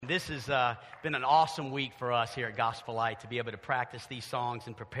This has been an awesome week for us here at Gospel Light to be able to practice these songs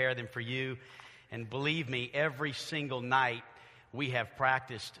and prepare them for you. And believe me, every single night we have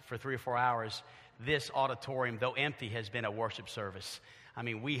practiced for 3 or 4 hours. This auditorium, though empty, has been a worship service. I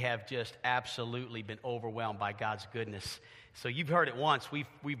mean, we have just absolutely been overwhelmed by God's goodness. So you've heard it once.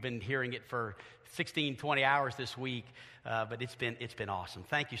 We've been hearing it for 16, 20 hours this week, but it's been awesome.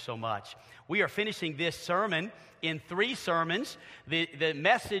 Thank you so much. We are finishing this sermon in 3 sermons. The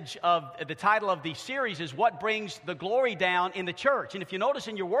message of the title of the series is What Brings the Glory Down in the Church. And if you notice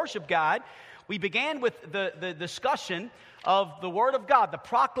in your worship guide, we began with the discussion of the Word of God. The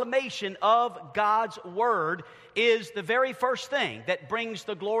proclamation of God's Word is the very first thing that brings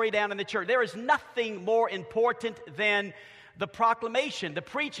the glory down in the church. There is nothing more important than the proclamation, the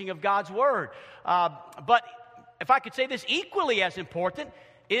preaching of God's Word. But if I could say this, equally as important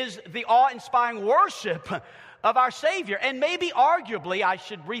is the awe-inspiring worship of our Savior. And maybe arguably, I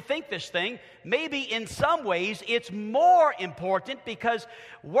should rethink this thing, maybe in some ways it's more important because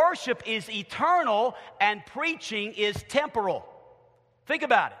worship is eternal and preaching is temporal. Think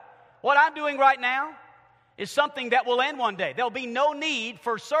about it. What I'm doing right now is something that will end one day. There'll be no need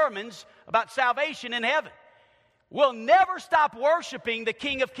for sermons about salvation in heaven. We'll never stop worshiping the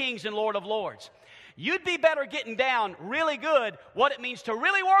King of Kings and Lord of Lords. You'd be better getting down really good what it means to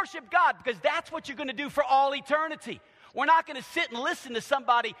really worship God, because that's what you're going to do for all eternity. We're not going to sit and listen to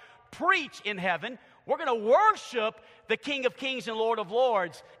somebody preach in heaven. We're going to worship the King of Kings and Lord of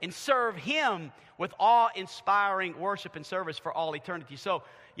Lords and serve Him with awe-inspiring worship and service for all eternity. So,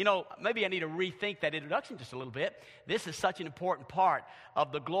 maybe I need to rethink that introduction just a little bit. This is such an important part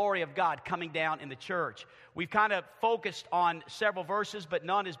of the glory of God coming down in the church. We've kind of focused on several verses, but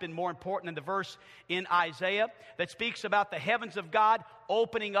none has been more important than the verse in Isaiah that speaks about the heavens of God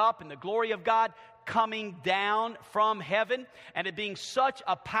opening up and the glory of God coming down from heaven, and it being such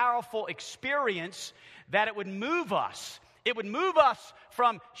a powerful experience that it would move us. It would move us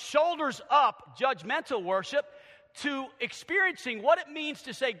from shoulders up judgmental worship to experiencing what it means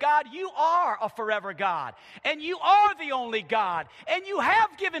to say, God, you are a forever God, and you are the only God, and you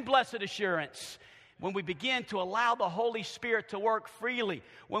have given blessed assurance. When we begin to allow the Holy Spirit to work freely,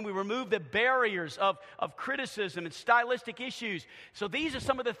 when we remove the barriers of criticism and stylistic issues. So these are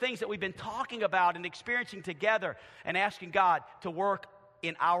some of the things that we've been talking about and experiencing together and asking God to work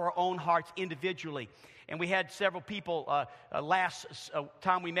in our own hearts individually. And we had several people last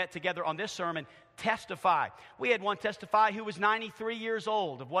time we met together on this sermon testify. We had one testify who was 93 years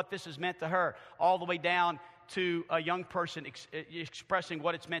old of what this has meant to her, all the way down to a young person expressing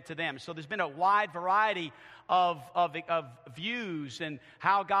what it's meant to them. So there's been a wide variety of views and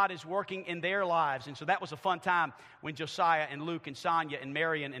how God is working in their lives. And so that was a fun time when Josiah and Luke and Sonia and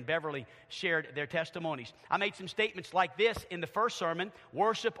Marion and Beverly shared their testimonies. I made some statements like this in the first sermon: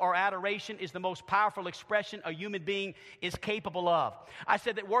 worship or adoration is the most powerful expression a human being is capable of. I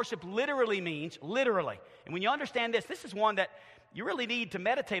said that worship literally means, and when you understand this, this is one that you really need to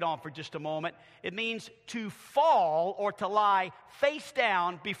meditate on for just a moment. It means to fall or to lie face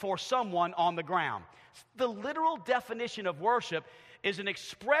down before someone on the ground. The literal definition of worship is an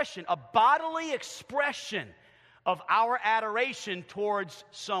expression, a bodily expression of our adoration towards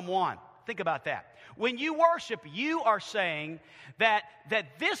someone. Think about that. When you worship, you are saying that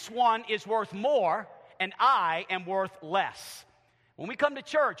this one is worth more and I am worth less. When we come to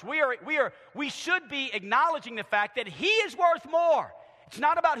church, we should be acknowledging the fact that He is worth more. It's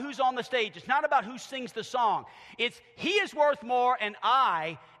not about who's on the stage. It's not about who sings the song. It's He is worth more and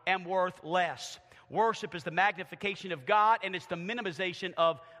I am worth less. Worship is the magnification of God, and it's the minimization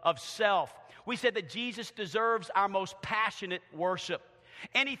of self. We said that Jesus deserves our most passionate worship.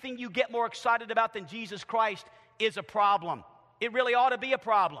 Anything you get more excited about than Jesus Christ is a problem. It really ought to be a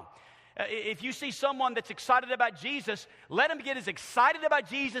problem. If you see someone that's excited about Jesus, let them get as excited about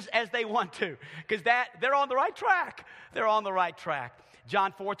Jesus as they want to, because they're on the right track. They're on the right track.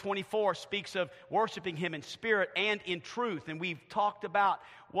 John 4:24 speaks of worshiping Him in spirit and in truth, and we've talked about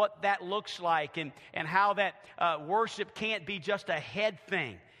what that looks like and how that worship can't be just a head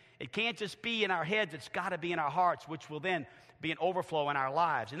thing. It can't just be in our heads. It's got to be in our hearts, which will then be an overflow in our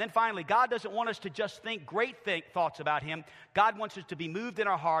lives. And then finally, God doesn't want us to just think great thoughts about Him. God wants us to be moved in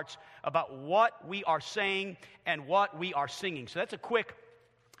our hearts about what we are saying and what we are singing. So that's a quick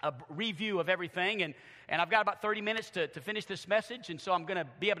review of everything. And I've got about 30 minutes to finish this message, and so I'm going to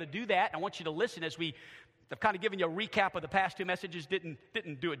be able to do that. I want you to listen as I've kind of given you a recap of the past 2 messages.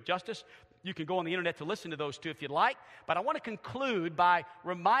 Didn't do it justice. You can go on the internet to listen to those 2 if you'd like. But I want to conclude by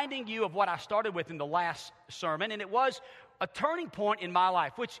reminding you of what I started with in the last sermon, and it was a turning point in my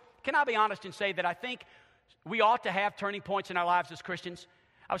life, which, can I be honest and say that I think we ought to have turning points in our lives as Christians?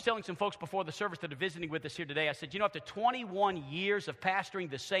 I was telling some folks before the service that are visiting with us here today, I said, after 21 years of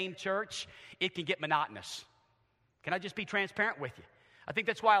pastoring the same church, it can get monotonous. Can I just be transparent with you? I think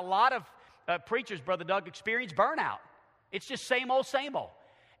that's why a lot of preachers, Brother Doug, experience burnout. It's just same old, same old.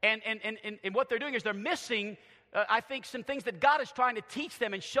 And what they're doing is they're missing, I think, some things that God is trying to teach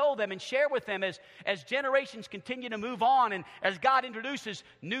them and show them and share with them as generations continue to move on and as God introduces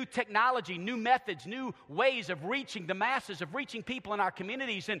new technology, new methods, new ways of reaching the masses, of reaching people in our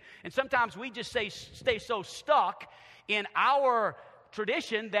communities. And sometimes we just stay so stuck in our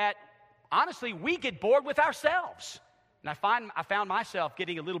tradition that, honestly, we get bored with ourselves. And I found myself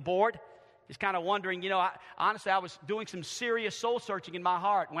getting a little bored. Just kind of wondering, honestly, I was doing some serious soul searching in my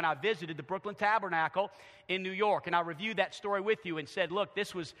heart when I visited the Brooklyn Tabernacle in New York. And I reviewed that story with you and said, look,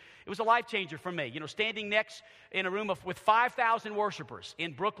 it was a life changer for me. standing next in a room with 5,000 worshipers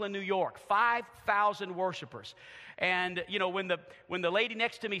in Brooklyn, New York, 5,000 worshipers. And, when the lady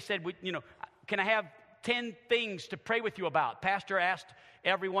next to me said, can I have 10 things to pray with you about? Pastor asked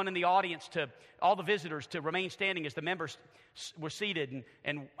everyone in the audience, all the visitors, to remain standing as the members were seated,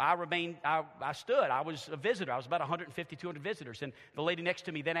 and I stood. I was a visitor. I was about 150, 200 visitors, and the lady next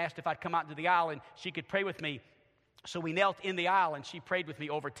to me then asked if I'd come out into the aisle and she could pray with me. So we knelt in the aisle, and she prayed with me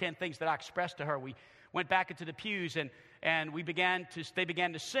over 10 things that I expressed to her. We went back into the pews, and they began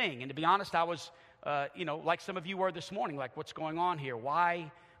to sing. And to be honest, I was, like some of you were this morning, like, what's going on here?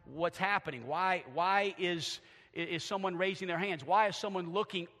 Why? What's happening? Why is someone raising their hands? Why is someone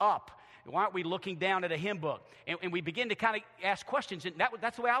looking up? Why aren't we looking down at a hymn book? And we begin to kind of ask questions, and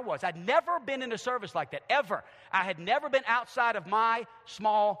that's the way I was. I'd never been in a service like that, ever. I had never been outside of my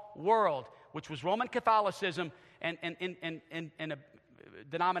small world, which was Roman Catholicism and a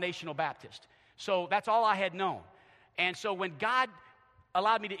denominational Baptist. So that's all I had known. And so when God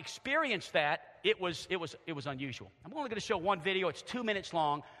allowed me to experience that, it was unusual. I'm only going to show one video. It's 2 minutes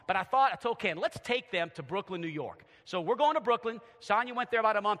long, but I told Ken, let's take them to Brooklyn, New York. So we're going to Brooklyn. Sonia went there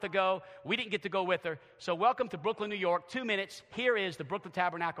about a month ago. We didn't get to go with her. So welcome to Brooklyn, New York. 2 minutes. Here is the Brooklyn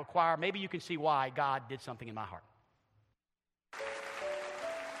Tabernacle Choir. Maybe you can see why God did something in my heart.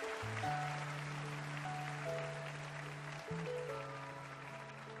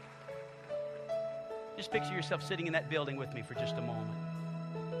 Just picture yourself sitting in that building with me for just a moment.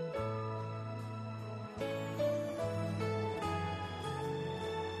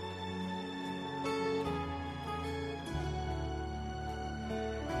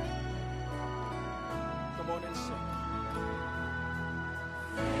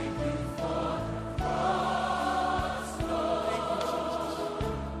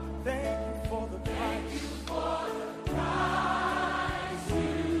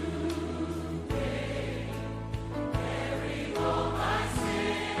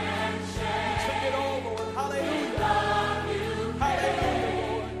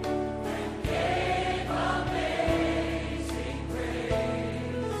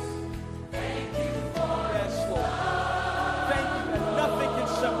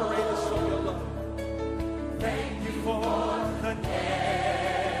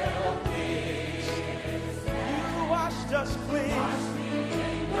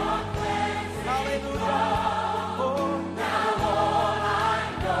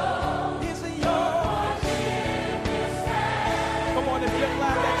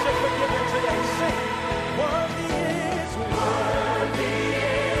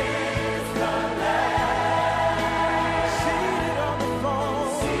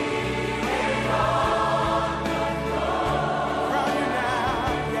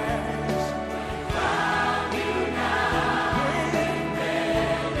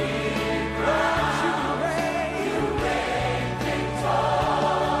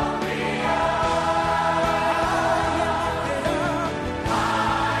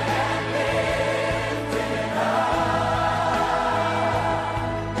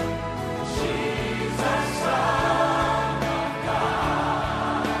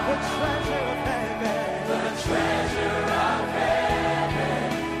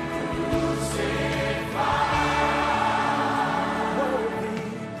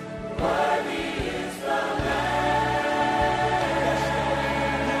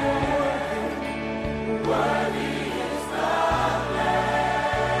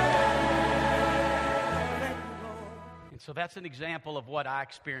 So that's an example of what I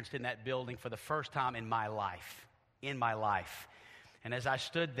experienced in that building for the first time in my life. And as I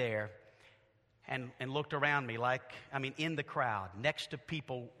stood there and looked around me, in the crowd, next to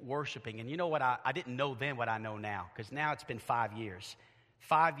people worshiping, and you know what, I didn't know then what I know now, because now it's been 5 years.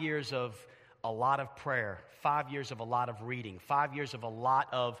 5 years of a lot of prayer, 5 years of a lot of reading, 5 years of a lot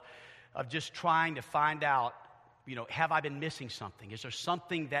of just trying to find out have I been missing something? Is there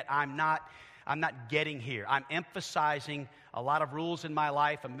something that I'm not getting here? I'm emphasizing a lot of rules in my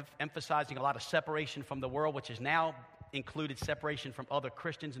life. I'm emphasizing a lot of separation from the world, which has now included separation from other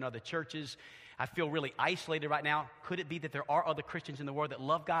Christians and other churches. I feel really isolated right now. Could it be that there are other Christians in the world that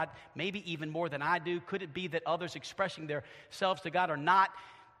love God maybe even more than I do? Could it be that others expressing themselves to God are not,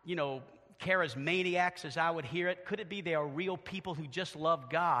 charismaniacs as I would hear it? Could it be they are real people who just love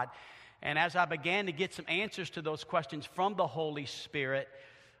God? And as I began to get some answers to those questions from the Holy Spirit,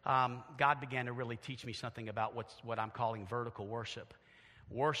 God began to really teach me something about what I'm calling vertical worship.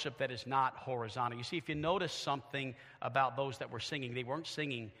 Worship that is not horizontal. You see, if you notice something about those that were singing, they weren't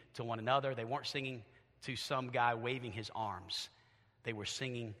singing to one another. They weren't singing to some guy waving his arms. They were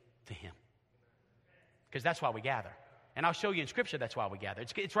singing to Him. Because that's why we gather. And I'll show you in Scripture that's why we gather.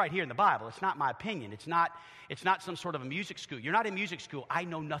 It's right here in the Bible. It's not my opinion. It's not some sort of a music school. You're not in music school. I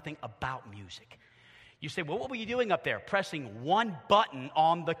know nothing about music. You say, well, what were you doing up there? Pressing one button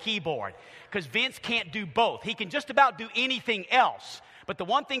on the keyboard. Because Vince can't do both. He can just about do anything else. But the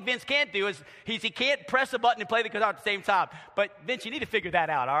one thing Vince can't do is he can't press a button and play the guitar at the same time. But Vince, you need to figure that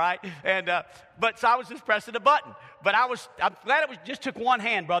out, all right? And so I was just pressing a button. But I'm glad it just took one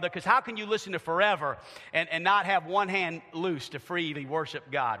hand, brother, because how can you listen to Forever and not have one hand loose to freely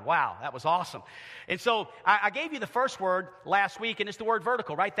worship God? Wow, that was awesome. And so I gave you the first word last week, and it's the word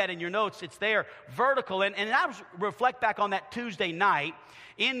vertical. Write that in your notes. It's there, vertical. And I reflect back on that Tuesday night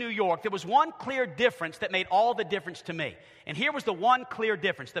in New York. There was one clear difference that made all the difference to me. And here was the one clear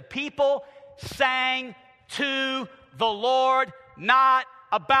difference. The people sang to the Lord, not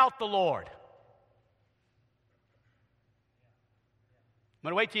about the Lord. I'm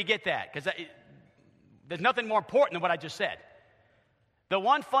going to wait till you get that, because there's nothing more important than what I just said. The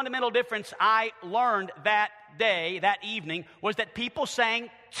one fundamental difference I learned that day, that evening, was that people sang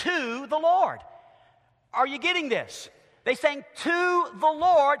to the Lord. Are you getting this? They sang to the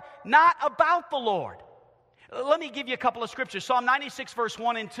Lord, not about the Lord. Let me give you a couple of scriptures. Psalm 96, verse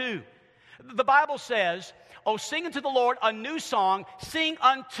 1 and 2. The Bible says, "Oh, sing unto the Lord a new song. Sing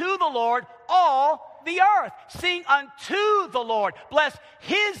unto the Lord all the earth. Sing unto the Lord. Bless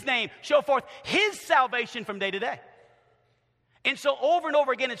His name. Show forth His salvation from day to day." And so over and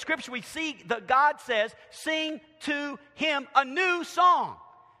over again in Scripture, we see that God says, sing to Him a new song.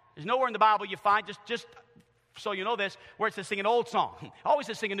 There's nowhere in the Bible you find, just so you know this, where it says sing an old song. Always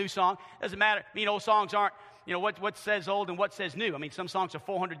says sing a new song. Doesn't matter. Old songs aren't, what says old and what says new. Some songs are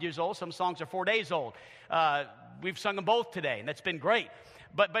 400 years old. Some songs are 4 days old. We've sung them both today, and that's been great.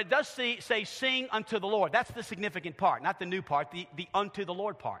 But it does say sing unto the Lord. That's the significant part, not the new part, the unto the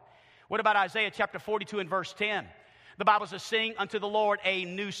Lord part. What about Isaiah chapter 42 and verse 10? The Bible says, sing unto the Lord a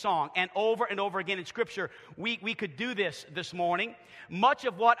new song. And over again in Scripture, we could do this morning. Much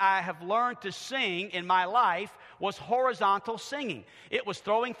of what I have learned to sing in my life was horizontal singing. It was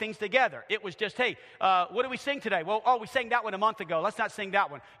throwing things together. It was just, hey, what do we sing today? Well, we sang that one a month ago. Let's not sing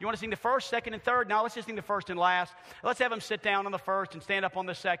that one. You want to sing the first, second, and third? No, let's just sing the first and last. Let's have them sit down on the first and stand up on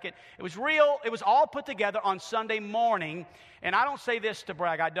the second. It was real. It was all put together on Sunday morning. And I don't say this to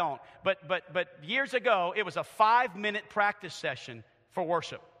brag, I don't. But years ago, it was a 5-minute practice session for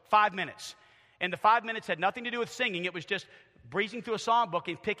worship. 5 minutes. And the 5 minutes had nothing to do with singing. It was just breezing through a songbook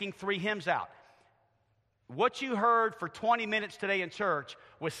and picking 3 hymns out. What you heard for 20 minutes today in church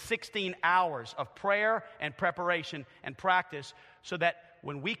was 16 hours of prayer and preparation and practice, so that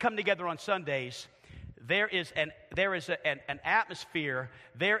when we come together on Sundays, there is an atmosphere,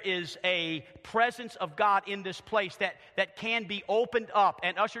 there is a presence of God in this place that can be opened up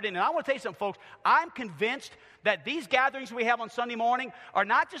and ushered in. And I want to tell you something, folks. I'm convinced that these gatherings we have on Sunday morning are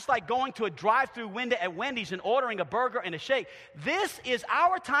not just like going to a drive-through window at Wendy's and ordering a burger and a shake. This is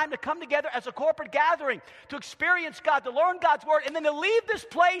our time to come together as a corporate gathering, to experience God, to learn God's Word, and then to leave this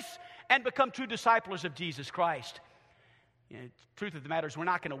place and become true disciples of Jesus Christ. Truth of the matter is, we're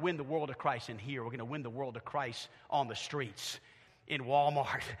not going to win the world of Christ in here. We're going to win the world of Christ on the streets, in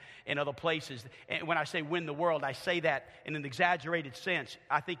Walmart, in other places. And when I say win the world, I say that in an exaggerated sense.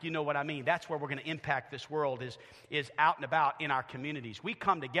 I think you know what I mean. That's where we're going to impact this world, is out and about in our communities. We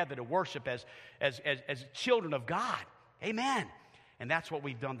come together to worship as children of God. Amen. And that's what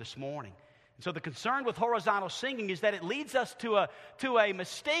we've done this morning. So the concern with horizontal singing is that it leads us to a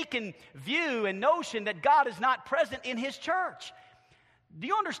mistaken view and notion that God is not present in His church. Do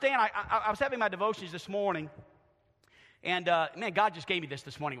you understand? I was having my devotions this morning, and man, God just gave me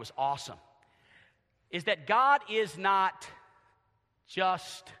this morning. It was awesome. Is that God is not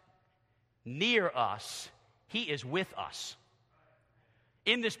just near us, He is with us.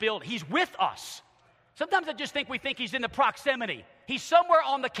 In this building, He's with us. Sometimes I just think we think He's in the proximity. He's somewhere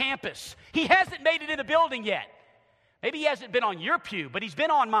on the campus. He hasn't made it in the building yet. Maybe he hasn't been on your pew, but he's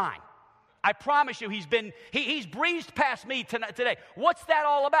been on mine. I promise you, he's breezed past me today. What's that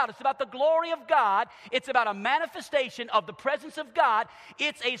all about? It's about the glory of God. It's about a manifestation of the presence of God.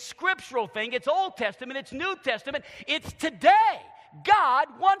 It's a scriptural thing. It's Old Testament. It's New Testament. It's today. God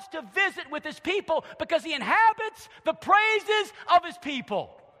wants to visit with his people because he inhabits the praises of his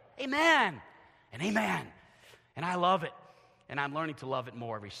people. Amen and amen. And I love it. And I'm learning to love it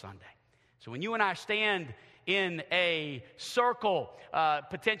more every Sunday. So when you and I stand in a circle,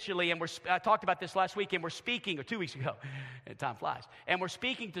 potentially, and I talked about this last week, and we're speaking, or 2 weeks ago, time flies, and we're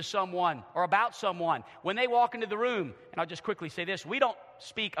speaking to someone or about someone. When they walk into the room, and I'll just quickly say this, we don't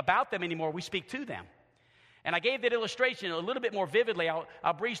speak about them anymore, we speak to them. And I gave that illustration a little bit more vividly.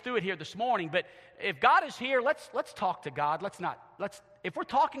 I'll breeze through it here this morning. But if God is here, let's talk to God. If we're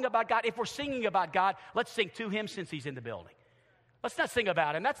talking about God, if we're singing about God, let's sing to him since he's in the building. Let's not sing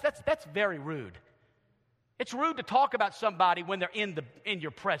about him. That's very rude. It's rude to talk about somebody when they're in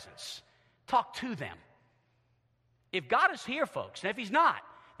your presence. Talk to them. If God is here, folks, and if he's not,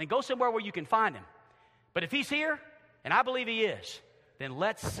 then go somewhere where you can find him. But if he's here, and I believe he is, then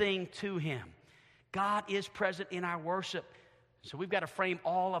let's sing to him. God is present in our worship. So we've got to frame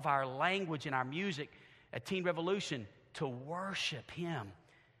all of our language and our music at Teen Revolution to worship him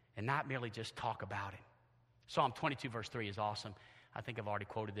and not merely just talk about him. Psalm 22 verse 3 is awesome. I think I've already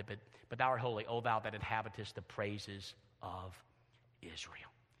quoted it, but thou art holy, O thou that inhabitest the praises of Israel.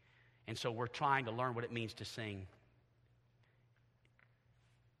 And so we're trying to learn what it means to sing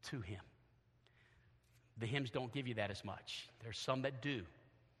to him. The hymns don't give you that as much. There's some that do.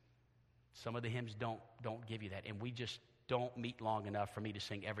 Some of the hymns don't give you that. And we just don't meet long enough for me to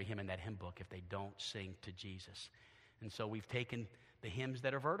sing every hymn in that hymn book if they don't sing to Jesus. And so we've taken the hymns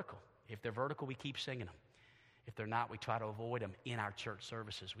that are vertical. If they're vertical, we keep singing them. If they're not, we try to avoid them in our church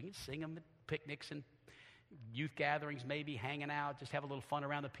services. We can sing them at picnics and youth gatherings, maybe hanging out, just have a little fun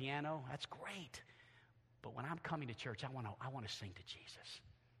around the piano. That's great. But when I'm coming to church, I want to sing to Jesus.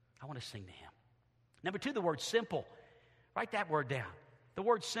 I want to sing to him. Number 2, the word simple. Write that word down. The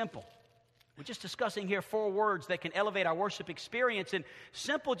word simple. We're just discussing here 4 words that can elevate our worship experience. And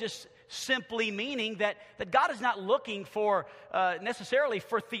simple just simply meaning that God is not looking for necessarily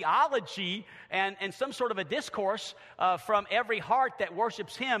for theology and some sort of a discourse from every heart that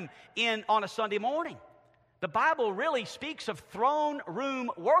worships him on a Sunday morning. The Bible really speaks of throne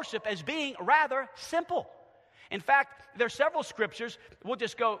room worship as being rather simple. In fact, there are several scriptures. We'll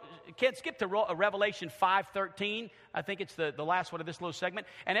just go, can't skip to Revelation 5:13. I think it's the last one of this little segment.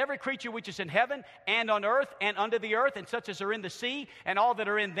 And every creature which is in heaven and on earth and under the earth and such as are in the sea and all that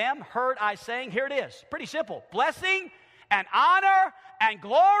are in them, heard I saying, here it is, pretty simple. Blessing and honor and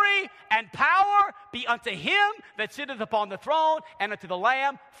glory and power be unto him that sitteth upon the throne and unto the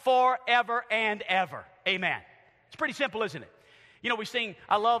Lamb forever and ever. Amen. It's pretty simple, isn't it? You know,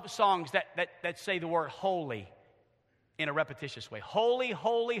 I love songs that say the word holy in a repetitious way. Holy,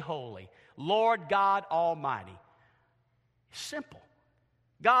 holy, holy, Lord God Almighty. Simple.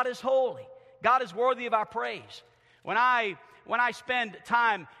 God is holy. God is worthy of our praise. When I spend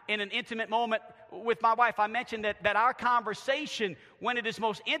time in an intimate moment with my wife, I mentioned that our conversation, when it is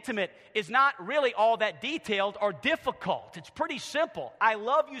most intimate, is not really all that detailed or difficult. It's pretty simple. I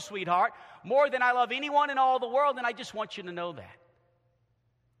love you, sweetheart, more than I love anyone in all the world, and I just want you to know that.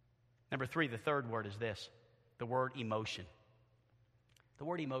 Number 3, the third word is this. The word emotion. The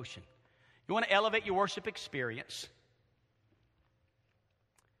word emotion. You want to elevate your worship experience,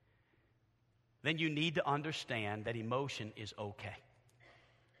 then you need to understand that emotion is okay.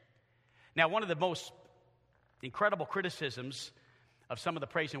 Now, one of the most incredible criticisms of some of the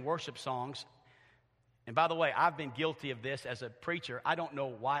praise and worship songs, and by the way, I've been guilty of this as a preacher. I don't know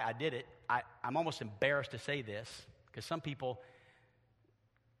why I did it. I'm almost embarrassed to say this, because some people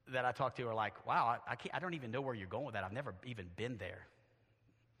that I talk to are like, wow, I don't even know where you're going with that. I've never even been there.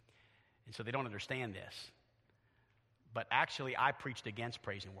 And so they don't understand this. But actually, I preached against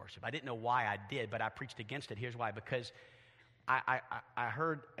praise and worship. I didn't know why I did, but I preached against it. Here's why. Because I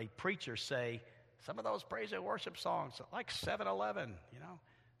heard a preacher say, some of those praise and worship songs, like 7-Eleven,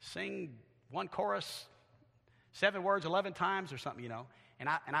 sing one chorus, 7 words 11 times or something, And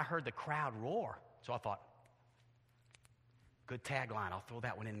I heard the crowd roar. So I thought, good tagline. I'll throw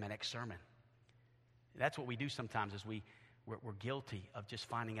that one in my next sermon. That's what we do sometimes is we're guilty of just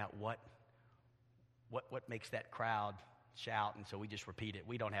finding out what makes that crowd shout, and so we just repeat it.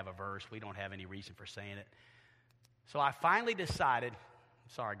 We don't have a verse. We don't have any reason for saying it. So I finally decided,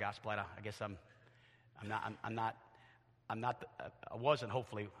 sorry, Gospel, I guess I wasn't,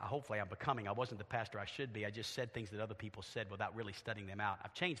 hopefully I'm becoming. I wasn't the pastor I should be. I just said things that other people said without really studying them out.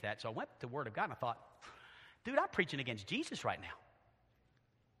 I've changed that. So I went to the Word of God and I thought, Dude, I'm preaching against Jesus right now.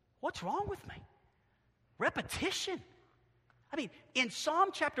 What's wrong with me? Repetition. I mean, in Psalm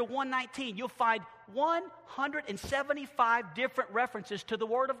chapter 119, you'll find 175 different references to the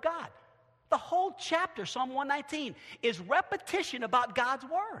Word of God. The whole chapter, Psalm 119, is repetition about God's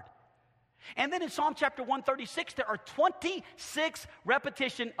Word. And then in Psalm chapter 136, there are 26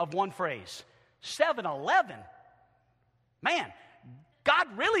 repetition of one phrase. 7-Eleven. Man, God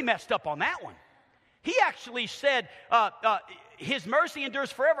really messed up on that one. He actually said His mercy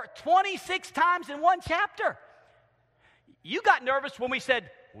endures forever 26 times in one chapter. You got nervous when we said,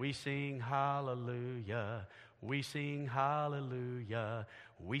 we sing hallelujah, we sing hallelujah,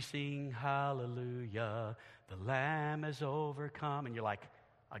 we sing hallelujah, the Lamb has overcome. And you're like,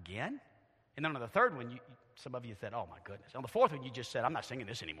 again? And then on the third one, some of you said, oh my goodness. On the fourth one, you just said, I'm not singing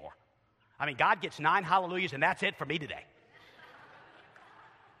this anymore. I mean, God gets 9 hallelujahs and that's it for me today.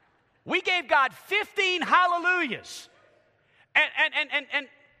 We gave God 15 hallelujahs.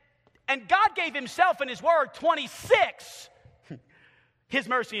 And God gave Himself in His Word 26. His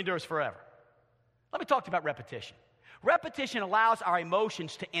mercy endures forever. Let me talk to you about repetition. Repetition allows our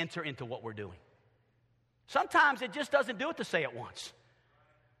emotions to enter into what we're doing. Sometimes it just doesn't do it to say it once.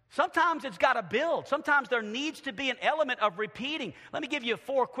 Sometimes it's got to build. Sometimes there needs to be an element of repeating. Let me give you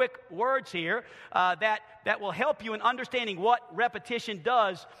 4 quick words here that will help you in understanding what repetition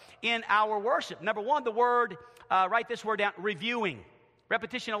does in our worship. Number 1, the word, write this word down, reviewing.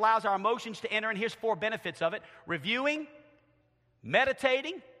 Repetition allows our emotions to enter, and here's 4 benefits of it. Reviewing,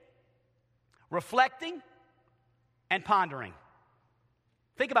 meditating, reflecting, and pondering.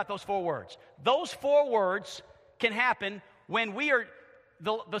 Think about those 4 words. Those 4 words can happen when we are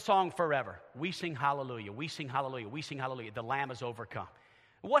the song forever. We sing hallelujah, we sing hallelujah, we sing hallelujah. The Lamb has overcome.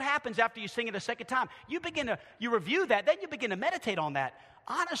 What happens after you sing it a second time? You review that, then you begin to meditate on that.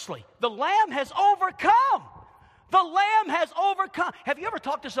 Honestly, the Lamb has overcome. The Lamb has overcome. Have you ever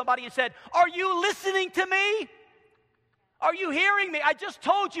talked to somebody and said, are you listening to me? Are you hearing me? I just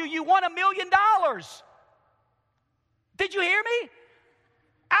told you you won $1 million. Did you hear me?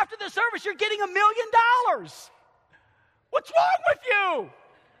 After the service, you're getting $1 million. What's wrong with you?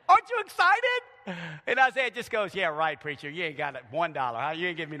 Aren't you excited? And Isaiah just goes, yeah, right, preacher. You ain't got $1. Huh? You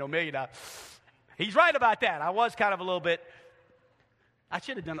ain't giving me no $1 million. He's right about that. I was kind of a little bit, I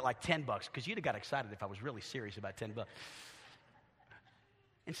should have done it like $10 because you'd have got excited if I was really serious about $10.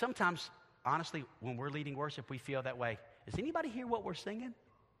 And sometimes, honestly, when we're leading worship, we feel that way. Does anybody hear what we're singing?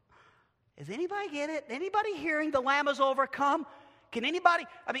 Does anybody get it? Anybody hearing the Lamb has overcome? Can anybody,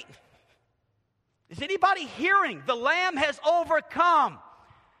 is anybody hearing the Lamb has overcome?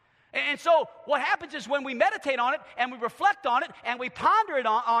 And so what happens is when we meditate on it and we reflect on it and we ponder it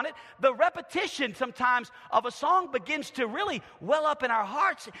on it, the repetition sometimes of a song begins to really well up in our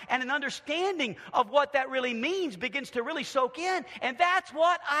hearts, and an understanding of what that really means begins to really soak in. And that's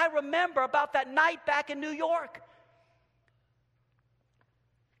what I remember about that night back in New York.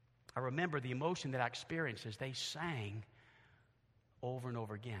 I remember the emotion that I experienced as they sang over and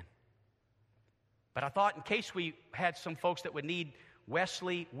over again. But I thought in case we had some folks that would need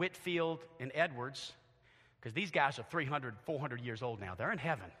Wesley, Whitfield, and Edwards, because these guys are 300, 400 years old now. They're in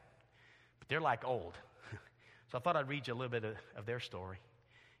heaven, but they're like old. So I thought I'd read you a little bit of their story.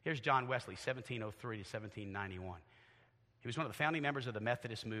 Here's John Wesley, 1703 to 1791. He was one of the founding members of the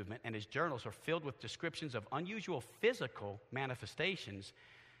Methodist movement, and his journals are filled with descriptions of unusual physical manifestations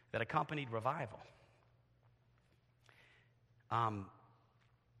that accompanied revival.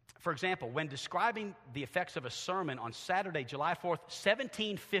 For example, when describing the effects of a sermon on Saturday, July 4th,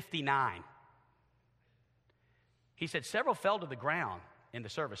 1759, he said, several fell to the ground in the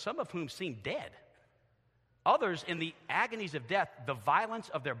service, some of whom seemed dead. Others, in the agonies of death, the violence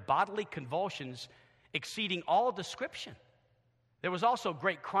of their bodily convulsions exceeding all description. There was also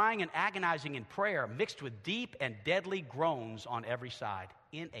great crying and agonizing in prayer, mixed with deep and deadly groans on every side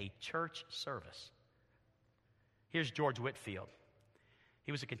in a church service. Here's George Whitfield.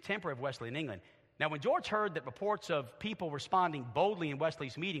 He was a contemporary of Wesley in England. Now, when George heard that reports of people responding boldly in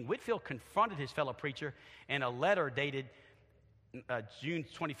Wesley's meeting, Whitfield confronted his fellow preacher in a letter dated June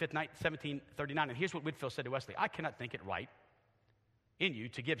 25th, 1739. And here's what Whitfield said to Wesley: I cannot think it right in you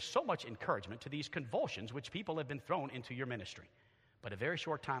to give so much encouragement to these convulsions which people have been thrown into your ministry. But a very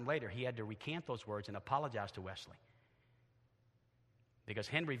short time later, he had to recant those words and apologize to Wesley. Because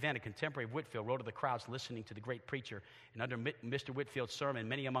Henry Venn, a contemporary of Whitfield, wrote of the crowds listening to the great preacher, and under Mr. Whitfield's sermon,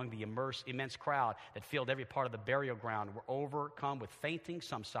 many among the immense crowd that filled every part of the burial ground were overcome with fainting.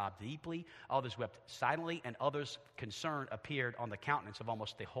 Some sobbed deeply, others wept silently, and others' concern appeared on the countenance of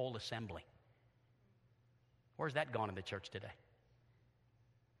almost the whole assembly. Where's that gone in the church today?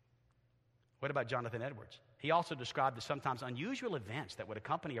 What about Jonathan Edwards? he also described the sometimes unusual events that would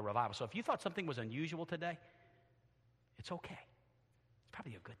accompany a revival. So if you thought something was unusual today, it's okay. It's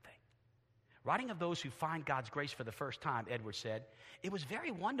probably a good thing. Writing of those who find God's grace for the first time, Edwards said, it was very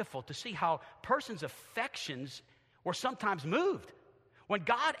wonderful to see how persons' affections were sometimes moved when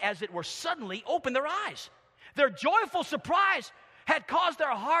God, as it were, suddenly opened their eyes. Their joyful surprise had caused their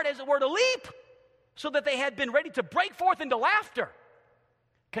heart, as it were, to leap, so that they had been ready to break forth into laughter.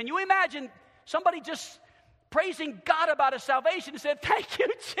 Can you imagine somebody just praising God about his salvation and said, "Thank you,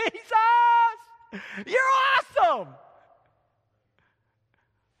 Jesus! You're awesome!"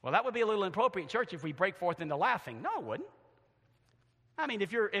 Well, that would be a little inappropriate, church, if we break forth into laughing. No, it wouldn't. I mean,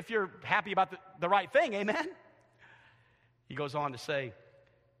 if you're happy about the right thing, amen? He goes on to say,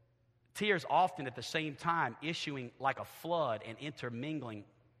 tears often at the same time issuing like a flood and intermingling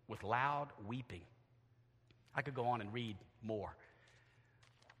with loud weeping. I could go on and read more.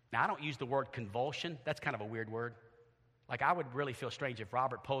 Now, I don't use the word convulsion. That's kind of a weird word. Like, I would really feel strange if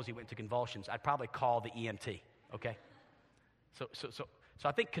Robert Posey went to convulsions. I'd probably call the EMT, okay? So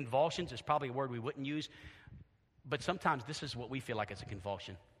I think convulsions is probably a word we wouldn't use, but sometimes this is what we feel like it's a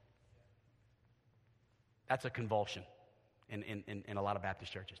convulsion. That's a convulsion in a lot of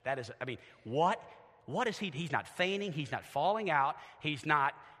Baptist churches. That is, I mean, what is he? He's not feigning. He's not falling out. He's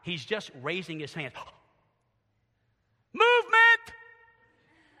just raising his hands.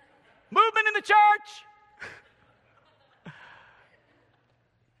 Movement in the church.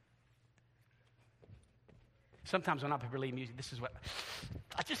 Sometimes when I'm leading music, this is what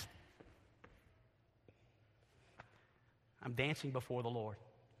I'm dancing before the Lord.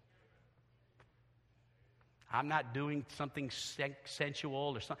 I'm not doing something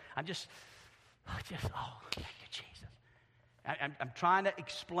sensual or something. I'm just, thank you, Jesus. I'm trying to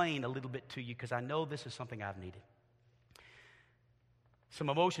explain a little bit to you because I know this is something I've needed. Some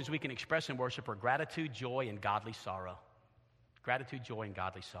emotions we can express in worship are gratitude, joy, and godly sorrow. Gratitude, joy, and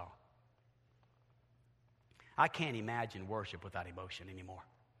godly sorrow. I can't imagine worship without emotion anymore.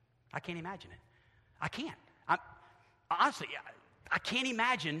 I can't imagine it. I can't. Honestly, I can't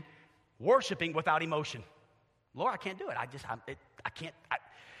imagine worshiping without emotion. Lord, I can't do it. I can't.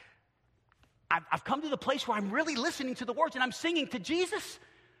 I've come to the place where I'm really listening to the words and I'm singing to Jesus.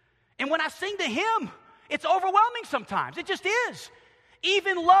 And when I sing to Him, it's overwhelming sometimes. It just is.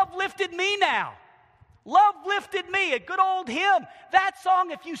 Even Love Lifted Me now. Love lifted me, a good old hymn. That song,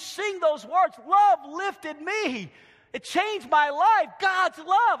 if you sing those words, love lifted me. It changed my life. God's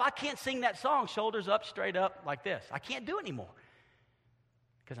love. I can't sing that song shoulders up, straight up like this. I can't do it anymore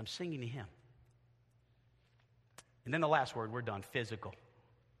because I'm singing to Him. And then the last word, we're done, physical.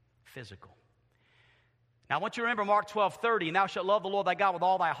 Physical. Now I want you to remember Mark 12:30, and thou shalt love the Lord thy God with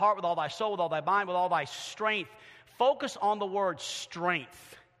all thy heart, with all thy soul, with all thy mind, with all thy strength. Focus on the word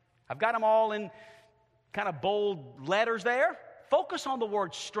strength. I've got them all in kind of bold letters there. Focus on the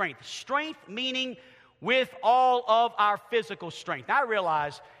word strength. Strength meaning with all of our physical strength. Now, I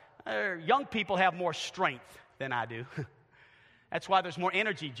realize young people have more strength than I do. That's why there's more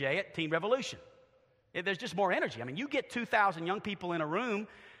energy, Jay, at Teen Revolution. There's just more energy. I mean, you get 2,000 young people in a room,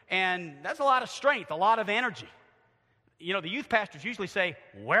 and that's a lot of strength, a lot of energy. You know, the youth pastors usually say,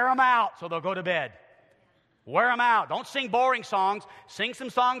 wear them out so they'll go to bed. Wear them out. Don't sing boring songs. Sing some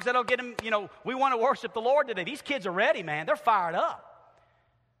songs that'll get them, we want to worship the Lord today. These kids are ready, man. They're fired up.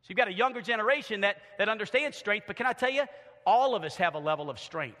 So you've got a younger generation that understands strength. But can I tell you, all of us have a level of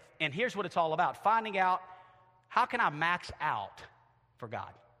strength. And here's what it's all about. Finding out, how can I max out for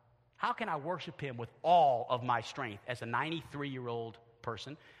God? How can I worship Him with all of my strength as a 93-year-old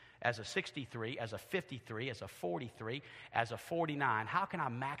person, as a 63, as a 53, as a 43, as a 49? How can I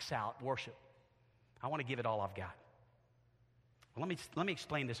max out worship? I want to give it all I've got. Well, let me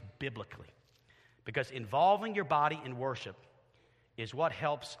explain this biblically. Because involving your body in worship is what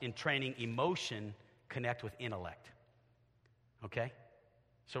helps in training emotion connect with intellect. Okay?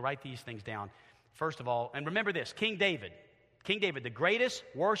 So write these things down. First of all, and remember this, King David, the greatest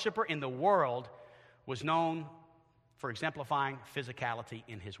worshiper in the world, was known for exemplifying physicality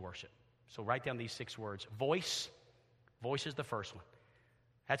in his worship. So write down these 6 words. Voice is the first one.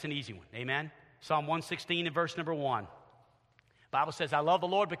 That's an easy one. Amen? Psalm 116 and verse number 1. Bible says, I love the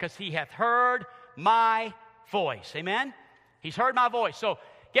Lord because He hath heard my voice. Amen? He's heard my voice. So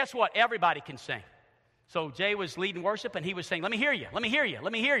guess what? Everybody can sing. So Jay was leading worship and he was saying, let me hear you, let me hear you,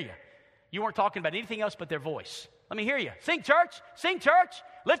 let me hear you. You weren't talking about anything else but their voice. Let me hear you. Sing, church. Sing, church.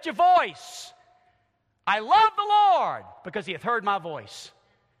 Lift your voice. I love the Lord because He hath heard my voice.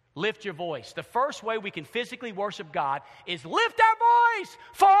 Lift your voice. The first way we can physically worship God is lift our voice.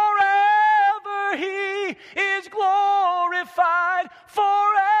 Forever He is glorified.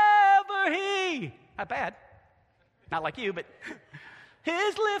 Forever He. Not bad. Not like you, but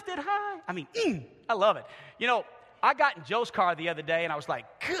his lifted high. I mean, I love it. You know, I got in Joe's car the other day, and I was like,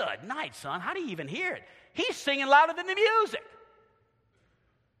 good night, son. How do you even hear it? He's singing louder than the music.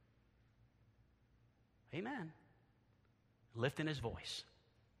 Amen. Lifting his voice.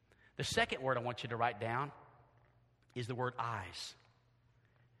 The second word I want you to write down is the word eyes.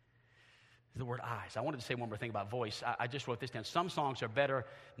 The word eyes. I wanted to say one more thing about voice. I just wrote this down. Some songs are better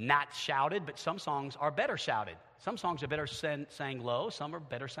not shouted, but some songs are better shouted. Some songs are better sang low. Some are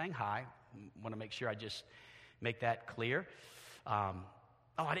better sang high. I want to make sure I just make that clear. I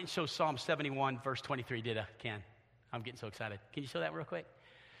didn't show Psalm 71, verse 23, did I, Ken? I'm getting so excited. Can you show that real quick?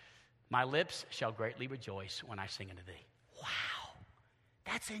 My lips shall greatly rejoice when I sing unto thee. Wow.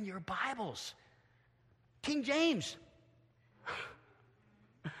 That's in your Bibles. King James.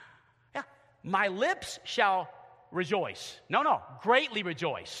 Yeah. My lips shall rejoice. No, greatly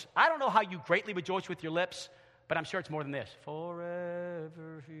rejoice. I don't know how you greatly rejoice with your lips, but I'm sure it's more than this.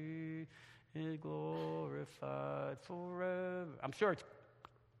 Forever he is glorified forever. I'm sure it's...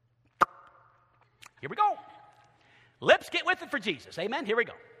 Here we go. Lips get with it for Jesus. Amen? Here we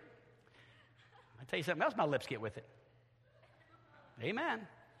go. I'll tell you something else, my lips get with it. Amen.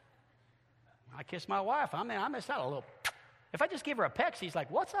 I kiss my wife. I miss out a little. If I just give her a peck, she's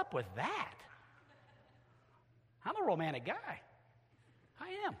like, what's up with that? I'm a romantic guy. I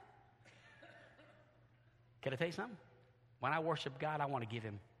am. Can I tell you something? When I worship God, I want to give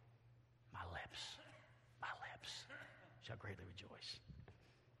him my lips. My lips shall greatly rejoice.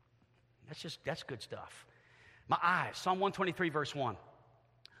 That's good stuff. My eyes. Psalm 123, verse 1.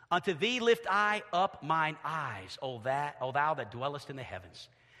 Unto thee lift I up mine eyes, O thou that dwellest in the heavens.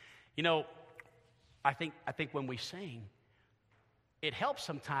 You know, I think when we sing, it helps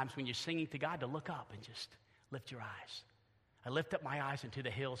sometimes when you're singing to God to look up and just lift your eyes. I lift up my eyes into the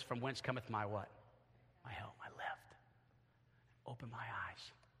hills from whence cometh my what? My help, my lift. Open my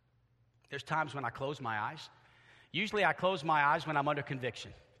eyes. There's times when I close my eyes. Usually I close my eyes when I'm under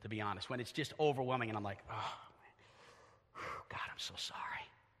conviction, to be honest, when it's just overwhelming and I'm like, oh, God, I'm so sorry.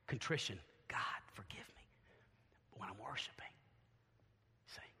 Contrition, God, forgive me. But when I'm worshiping,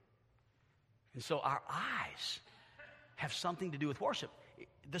 see? And so our eyes have something to do with worship.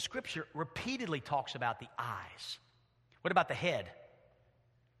 The scripture repeatedly talks about the eyes. What about the head?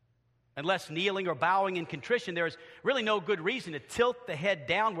 Unless kneeling or bowing in contrition, there is really no good reason to tilt the head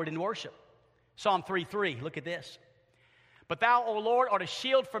downward in worship. Psalm 3:3, look at this. But thou, O Lord, art a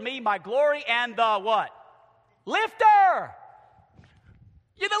shield for me, my glory, and the what? Lifter.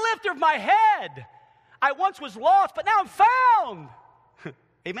 You're the lifter of my head. I once was lost, but now I'm found.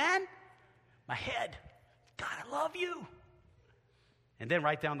 Amen? My head. God, I love you. And then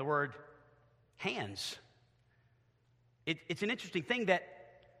write down the word hands. It's an interesting thing that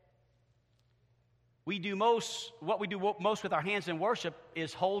what we do most with our hands in worship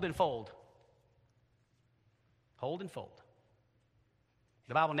is hold and fold. Hold and fold.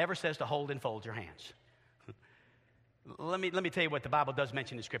 The Bible never says to hold and fold your hands. Let me tell you what the Bible does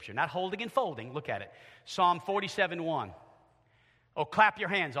mention in Scripture. Not holding and folding. Look at it. Psalm 47:1. Oh, clap your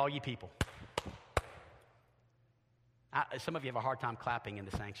hands, all ye people. Some of you have a hard time clapping in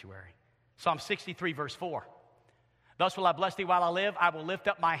the sanctuary. Psalm 63, verse 4. Thus will I bless thee while I live. I will lift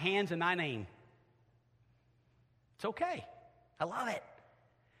up my hands in thy name. It's okay. I love it.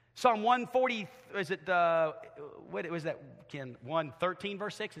 Psalm 140, what was that, Ken? 113,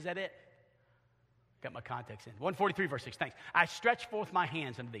 verse 6, is that it? Got my context in. 143, verse 6, thanks. I stretch forth my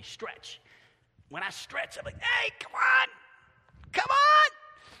hands unto thee. Stretch. When I stretch, I'm like, hey, come on. Come on.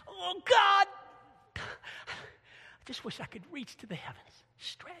 Oh, God. I just wish I could reach to the heavens.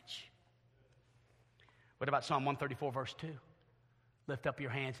 Stretch. What about Psalm 134, verse 2? Lift up your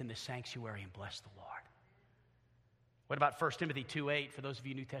hands in the sanctuary and bless the Lord. What about 1 Timothy 2:8 for those of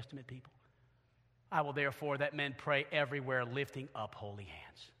you New Testament people? I will therefore that men pray everywhere lifting up holy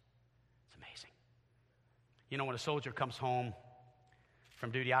hands. It's amazing. You know, when a soldier comes home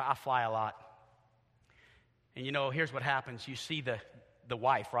from duty, I fly a lot. And you know, here's what happens. You see the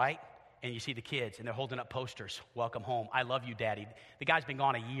wife, right? And you see the kids, and they're holding up posters. Welcome home. I love you, Daddy. The guy's been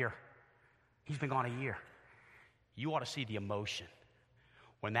gone a year. He's been gone a year. You ought to see the emotion.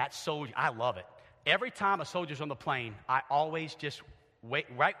 When that soldier, I love it. Every time a soldier's on the plane, I always just wait,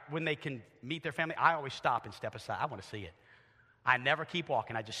 right when they can meet their family, I always stop and step aside. I want to see it. I never keep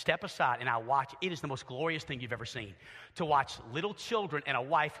walking. I just step aside and I watch. It is the most glorious thing you've ever seen. To watch little children and a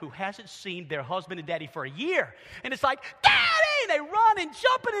wife who hasn't seen their husband and daddy for a year. And it's like, Daddy! And they run and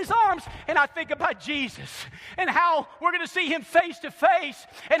jump in his arms. And I think about Jesus and how we're going to see him face to face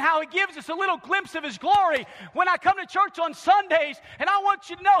and how he gives us a little glimpse of his glory when I come to church on Sundays. And I want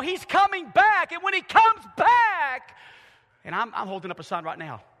you to know he's coming back. And when he comes back, and I'm holding up a sign right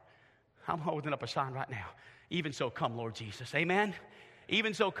now. I'm holding up a sign right now. Even so, come, Lord Jesus. Amen?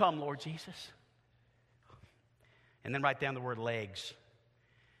 Even so, come, Lord Jesus. And then write down the word legs.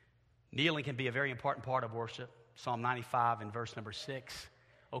 Kneeling can be a very important part of worship. Psalm 95 and verse number 6.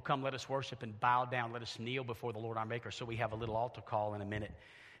 Oh, come, let us worship and bow down. Let us kneel before the Lord our Maker. So we have a little altar call in a minute.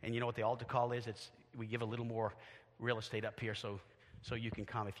 And you know what the altar call is? We give a little more real estate up here so you can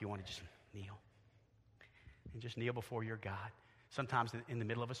come if you want to just kneel. And just kneel before your God. Sometimes in the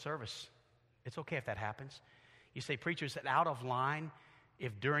middle of a service. It's okay if that happens. You say, preacher, is it out of line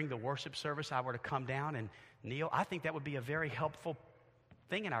if during the worship service I were to come down and kneel? I think that would be a very helpful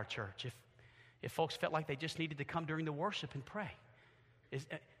thing in our church if folks felt like they just needed to come during the worship and pray.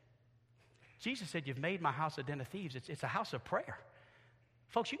 Jesus said, you've made my house a den of thieves. It's a house of prayer.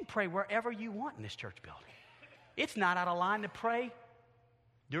 Folks, you can pray wherever you want in this church building. It's not out of line to pray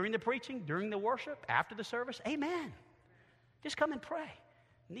during the preaching, during the worship, after the service. Amen. Just come and pray.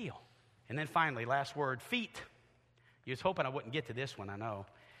 Kneel. And then finally, last word, feet. You was hoping I wouldn't get to this one, I know.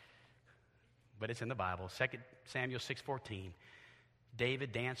 But it's in the Bible. 2 Samuel 6:14.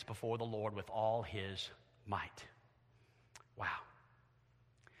 David danced before the Lord with all his might. Wow.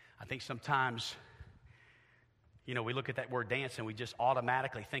 I think sometimes, we look at that word dance and we just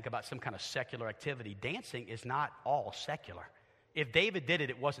automatically think about some kind of secular activity. Dancing is not all secular. If David did it,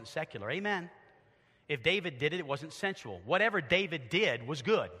 it wasn't secular. Amen. If David did it, it wasn't sensual. Whatever David did was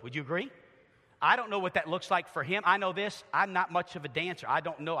good. Would you agree? I don't know what that looks like for him. I know this. I'm not much of a dancer. I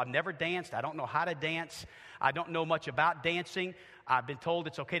don't know. I've never danced. I don't know how to dance. I don't know much about dancing. I've been told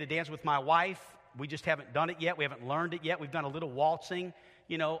it's okay to dance with my wife. We just haven't done it yet. We haven't learned it yet. We've done a little waltzing,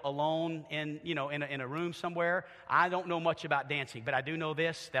 alone in a room somewhere. I don't know much about dancing, but I do know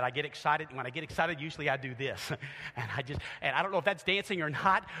this, that I get excited. And when I get excited, usually I do this. and I don't know if that's dancing or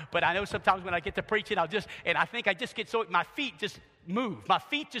not, but I know sometimes when I get to preaching, I think I just get so, my feet just move. My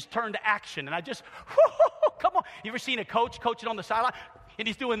feet just turn to action. And I just, come on. You ever seen a coach coaching on the sideline? And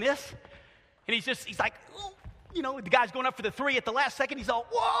he's doing this. And he's like, the guy's going up for the three at the last second. He's all,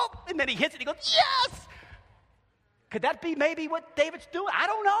 whoa. And then he hits it. He goes, yes. Could that be maybe what David's doing? I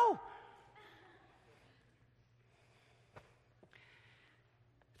don't know.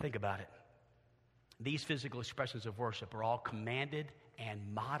 Think about it. These physical expressions of worship are all commanded and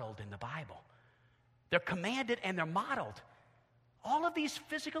modeled in the Bible. They're commanded and they're modeled. All of these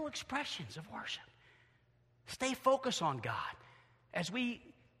physical expressions of worship. Stay focused on God as we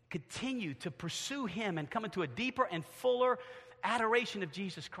continue to pursue Him and come into a deeper and fuller adoration of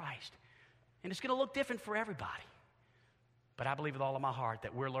Jesus Christ. And it's going to look different for everybody. But I believe with all of my heart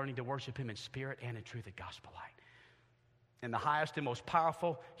that we're learning to worship Him in spirit and in truth at Gospel Light. And the highest and most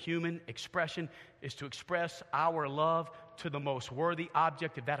powerful human expression is to express our love to the most worthy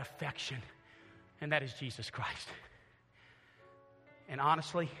object of that affection, and that is Jesus Christ. And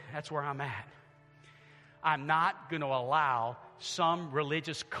honestly, that's where I'm at. I'm not going to allow some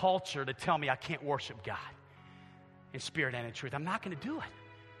religious culture to tell me I can't worship God in spirit and in truth. I'm not going to do it.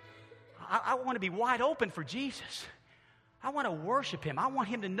 I want to be wide open for Jesus. I want to worship Him. I want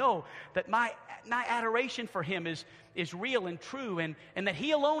Him to know that my adoration for Him is real and true, and that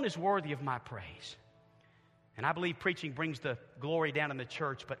He alone is worthy of my praise. And I believe preaching brings the glory down in the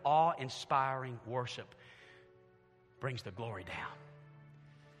church, but awe-inspiring worship brings the glory down.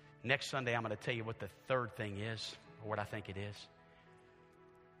 Next Sunday, I'm going to tell you what the third thing is, or what I think it is.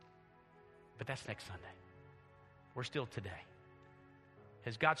 But that's next Sunday. We're still today.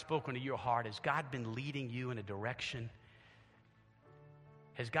 Has God spoken to your heart? Has God been leading you in a direction?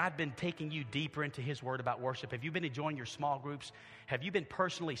 Has God been taking you deeper into His Word about worship? Have you been enjoying your small groups? Have you been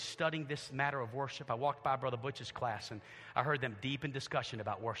personally studying this matter of worship? I walked by Brother Butch's class, and I heard them deep in discussion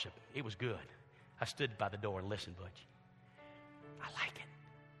about worship. It was good. I stood by the door and listened, Butch. I like it.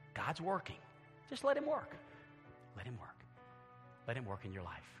 God's working. Just let Him work. Let Him work. Let Him work in your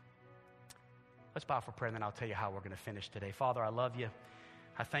life. Let's bow for prayer, and then I'll tell you how we're going to finish today. Father, I love You.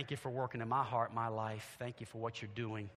 I thank You for working in my heart, my life. Thank You for what You're doing.